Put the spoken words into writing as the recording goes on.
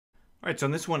All right, so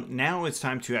in this one, now it's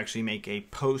time to actually make a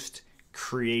post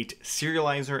create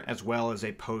serializer as well as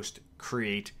a post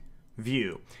create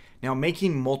view. Now,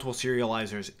 making multiple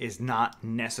serializers is not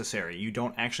necessary. You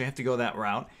don't actually have to go that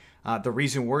route. The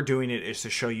reason we're doing it is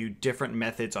to show you different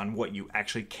methods on what you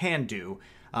actually can do,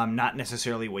 not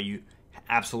necessarily what you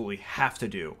absolutely have to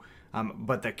do.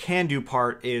 But the can do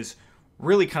part is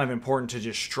really kind of important to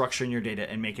just structuring your data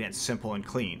and making it simple and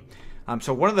clean.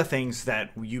 So one of the things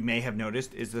that you may have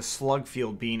noticed is the slug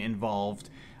field being involved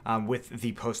with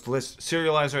the post list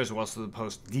serializer as well as the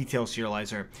post detail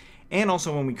serializer, and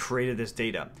also when we created this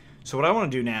data. So what I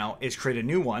want to do now is create a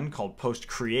new one called post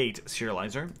create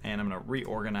serializer, and I'm going to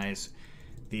reorganize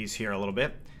these here a little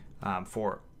bit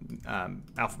for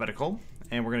alphabetical,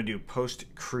 and we're going to do post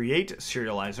create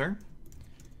serializer.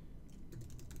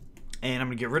 And I'm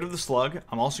going to get rid of the slug.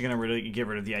 I'm also going to get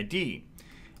rid of the ID.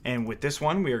 And with this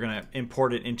one, we are going to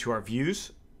import it into our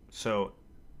views. So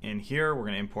in here, we're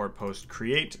going to import post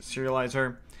create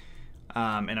serializer.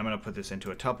 And I'm going to put this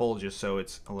into a tuple just so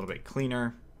it's a little bit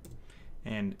cleaner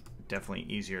and definitely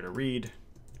easier to read.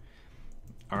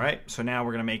 All right, so now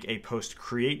we're going to make a post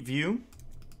create view,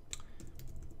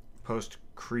 post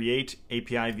create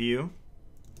API view,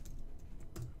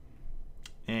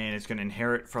 and it's going to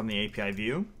inherit from the API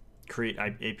view, create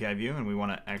API view, and we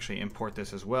want to actually import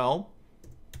this as well.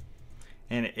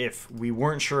 And if we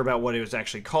weren't sure about what it was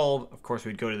actually called, of course,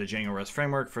 we'd go to the Django Rest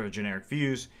Framework for generic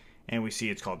views, and we see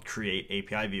it's called Create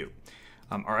API View.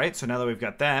 All right, so now that we've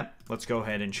got that, let's go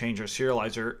ahead and change our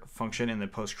serializer function in the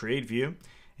post create view.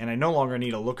 And I no longer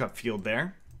need a lookup field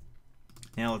there.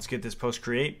 Now let's get this post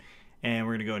create, and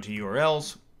we're going to go into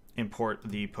URLs, import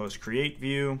the post create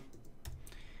view,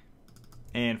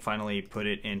 and finally put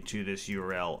it into this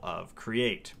URL of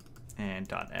create, and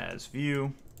 .as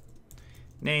view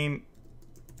name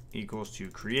equals to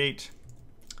create.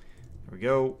 There we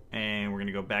go, and we're going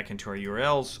to go back into our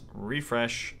URLs,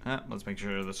 refresh. Let's make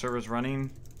sure the server's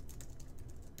running,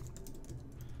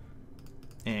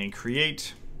 and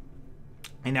create.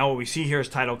 And now what we see here is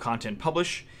title, content,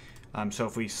 publish. So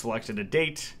if we selected a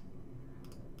date,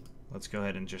 let's go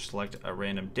ahead and just select a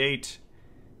random date,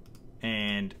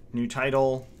 and new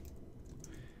title,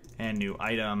 and new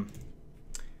item,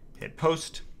 hit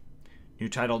post. New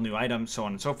title, new item, so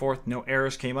on and so forth. No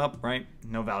errors came up, right?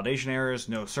 No validation errors,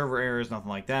 no server errors, nothing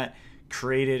like that.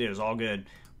 Created, it was all good.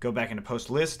 Go back into post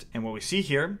list, and what we see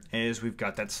here is we've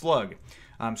got that slug.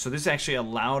 So this actually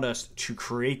allowed us to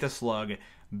create the slug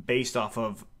based off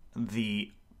of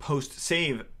the post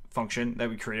save function that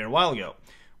we created a while ago,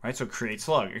 right? So create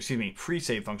slug, excuse me,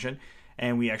 pre-save function,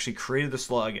 and we actually created the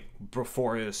slug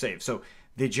before it was saved. So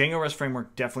the Django Rest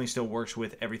Framework definitely still works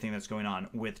with everything that's going on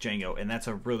with Django, and that's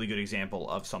a really good example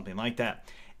of something like that,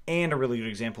 and a really good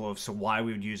example of why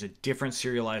we would use a different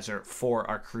serializer for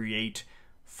our create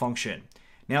function.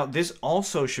 Now, this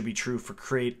also should be true for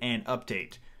create and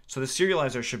update. So the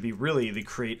serializer should be really the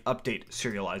create update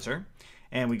serializer,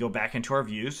 and we go back into our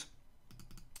views,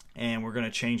 and we're going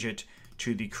to change it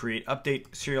to the create update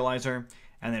serializer,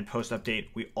 and then post update,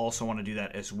 we also want to do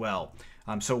that as well.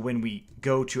 So when we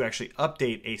go to actually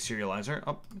update a serializer,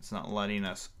 oh, it's not letting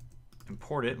us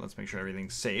import it. Let's make sure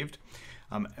everything's saved.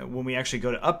 When we actually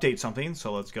go to update something,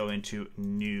 so let's go into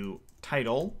new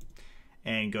title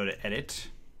and go to edit,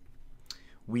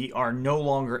 we are no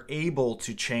longer able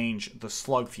to change the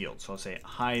slug field. So I'll say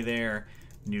hi there,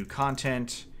 new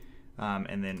content,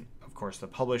 and then of course the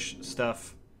publish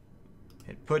stuff,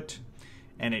 hit put,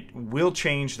 and it will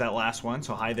change that last one.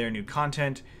 So hi there, new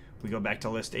content. We go back to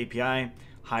list API,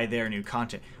 hi there, new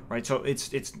content, right? So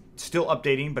it's still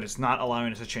updating, but it's not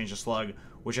allowing us to change the slug,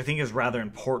 which I think is rather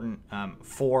important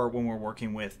for when we're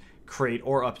working with create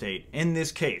or update. In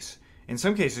this case, in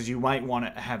some cases, you might want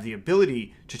to have the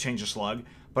ability to change the slug,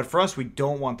 but for us, we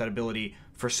don't want that ability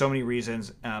for so many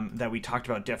reasons that we talked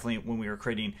about definitely when we were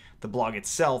creating the blog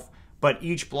itself. But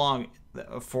each blog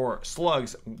for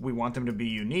slugs, we want them to be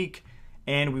unique,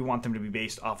 and we want them to be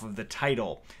based off of the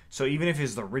title. So even if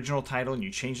it's the original title and you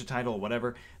change the title or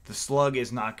whatever, the slug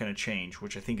is not going to change,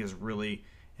 which I think is really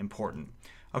important.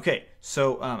 Okay,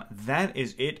 so that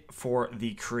is it for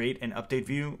the create and update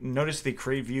view. Notice the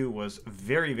create view was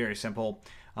very, very simple.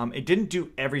 It didn't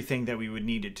do everything that we would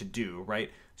need it to do,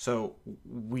 right? So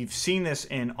we've seen this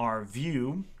in our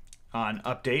view on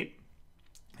update.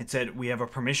 It said we have a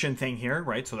permission thing here,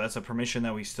 right? So that's a permission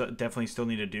that we definitely still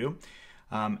need to do.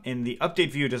 And the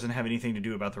update view doesn't have anything to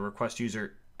do about the request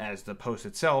user as the post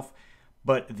itself,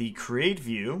 but the create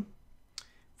view,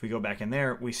 if we go back in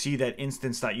there, we see that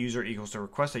instance.user equals to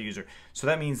request.user. So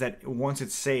that means that once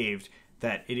it's saved,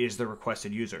 that it is the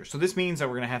requested user. So this means that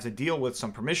we're going to have to deal with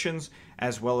some permissions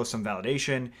as well as some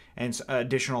validation and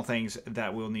additional things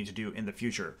that we'll need to do in the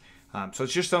future. So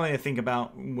it's just something to think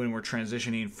about when we're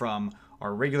transitioning from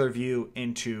our regular view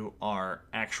into our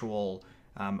actual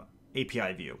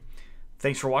API view.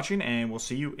 Thanks for watching, and we'll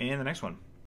see you in the next one.